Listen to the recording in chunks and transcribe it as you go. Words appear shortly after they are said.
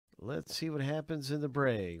Let's see what happens in the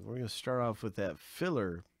break. We're going to start off with that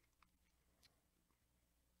filler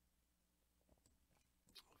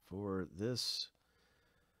for this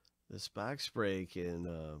box break and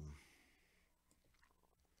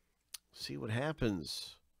see what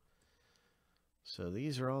happens. So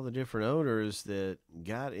these are all the different owners that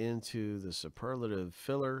got into the superlative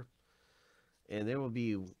filler, and there will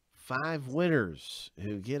be 5 winners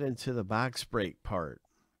who get into the box break part.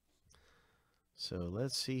 So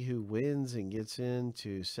let's see who wins and gets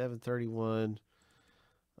into 731.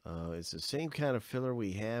 It's the same kind of filler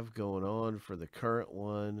we have going on for the current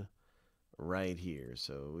one right here.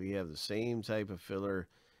 So we have the same type of filler.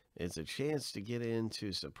 It's a chance to get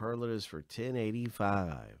into superlatives for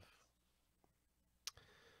 1085.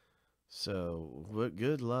 So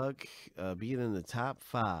good luck being in the top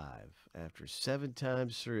 5 after 7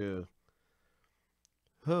 times through.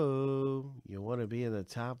 Ho, you want to be in the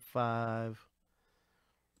top 5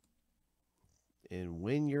 and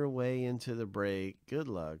win your way into the break. Good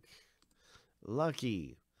luck.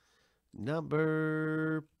 Lucky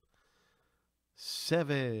number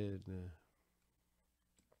 7.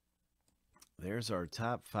 There's our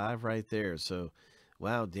top 5 right there. So,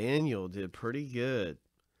 wow, Daniel did pretty good.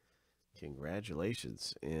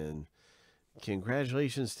 Congratulations. And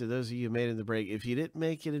congratulations to those of you who made it in the break. If you didn't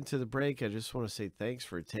make it into the break, I just want to say thanks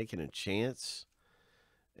for taking a chance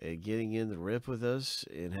and getting in the rip with us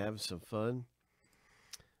and having some fun.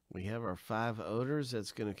 We have our 5 owners.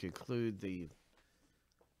 That's going to conclude the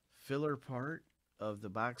filler part of the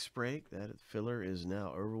box break. That filler is now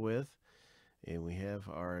over with. And we have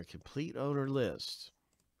our complete owner list.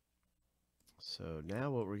 So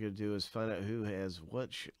now what we're going to do is find out who has what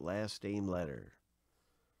last name letter.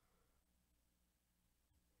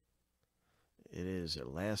 It is a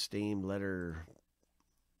last name letter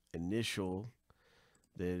initial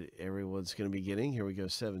that everyone's going to be getting. Here we go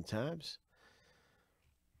 7 times.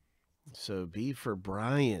 So B for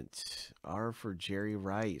Bryant, R for Jerry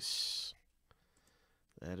Rice.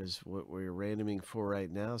 That is what we're randoming for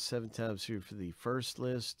right now. 7 times through for the first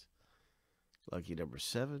list. Lucky number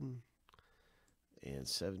 7. And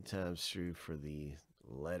 7 times through for the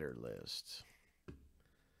letter list.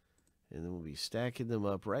 And then we'll be stacking them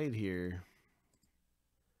up right here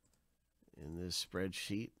in this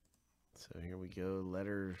spreadsheet. So here we go.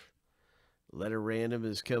 Letter random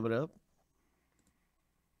is coming up.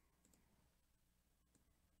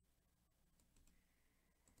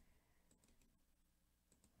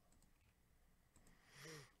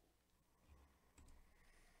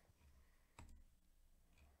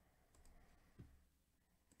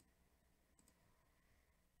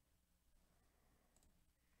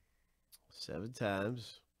 Seven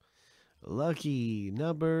times. Lucky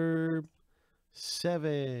number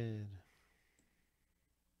 7.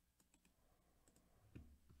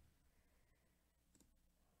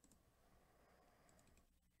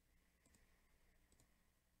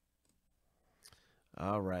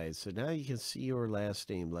 All right, so now you can see your last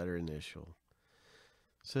name letter initial.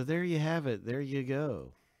 So there you have it. There you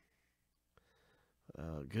go.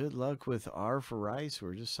 Good luck with R for Rice.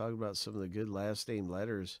 We're just talking about some of the good last name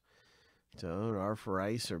letters to own. R for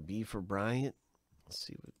Rice or B for Bryant. Let's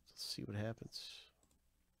see what happens.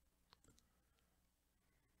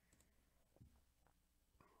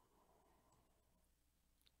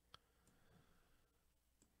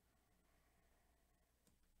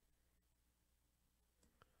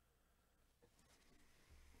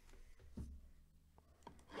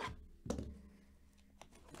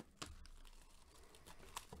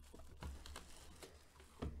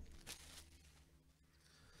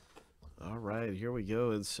 All right, here we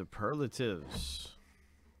go in superlatives.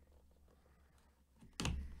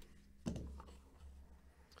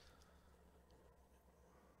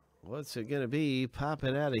 What's it going to be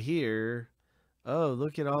popping out of here? Oh,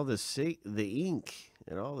 look at all the ink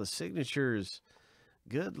and all the signatures.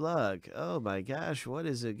 Good luck. Oh my gosh, what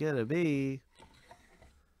is it going to be?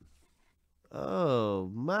 Oh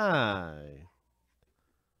my.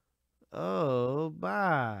 Oh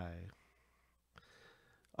my.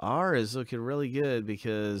 R is looking really good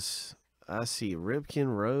because I see Ripken,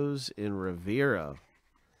 Rose, and Rivera.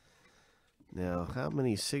 Now, how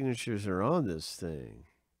many signatures are on this thing?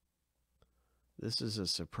 This is a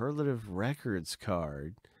Superlative Records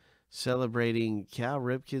card celebrating Cal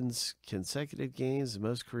Ripken's consecutive games, the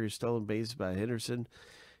most career stolen bases by Henderson,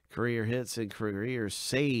 career hits, and career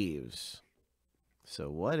saves. So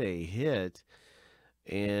what a hit.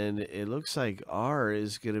 And it looks like R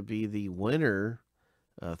is going to be the winner.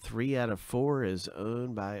 3 out of 4 is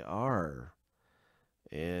owned by R.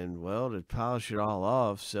 And, well, to polish it all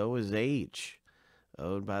off, so is H,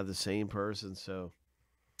 owned by the same person. So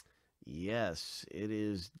Yes, it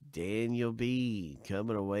is Daniel B.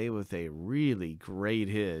 coming away with a really great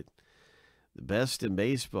hit. The best in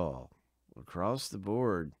baseball across the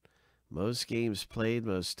board. Most games played,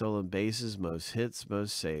 most stolen bases, most hits,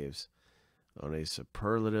 most saves on a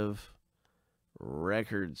Superlative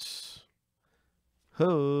Records.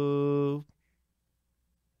 Ho!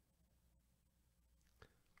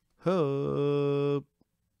 Ho!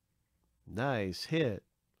 Nice hit.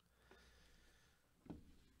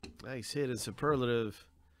 Nice hit in Superlative.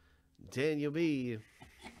 Daniel B.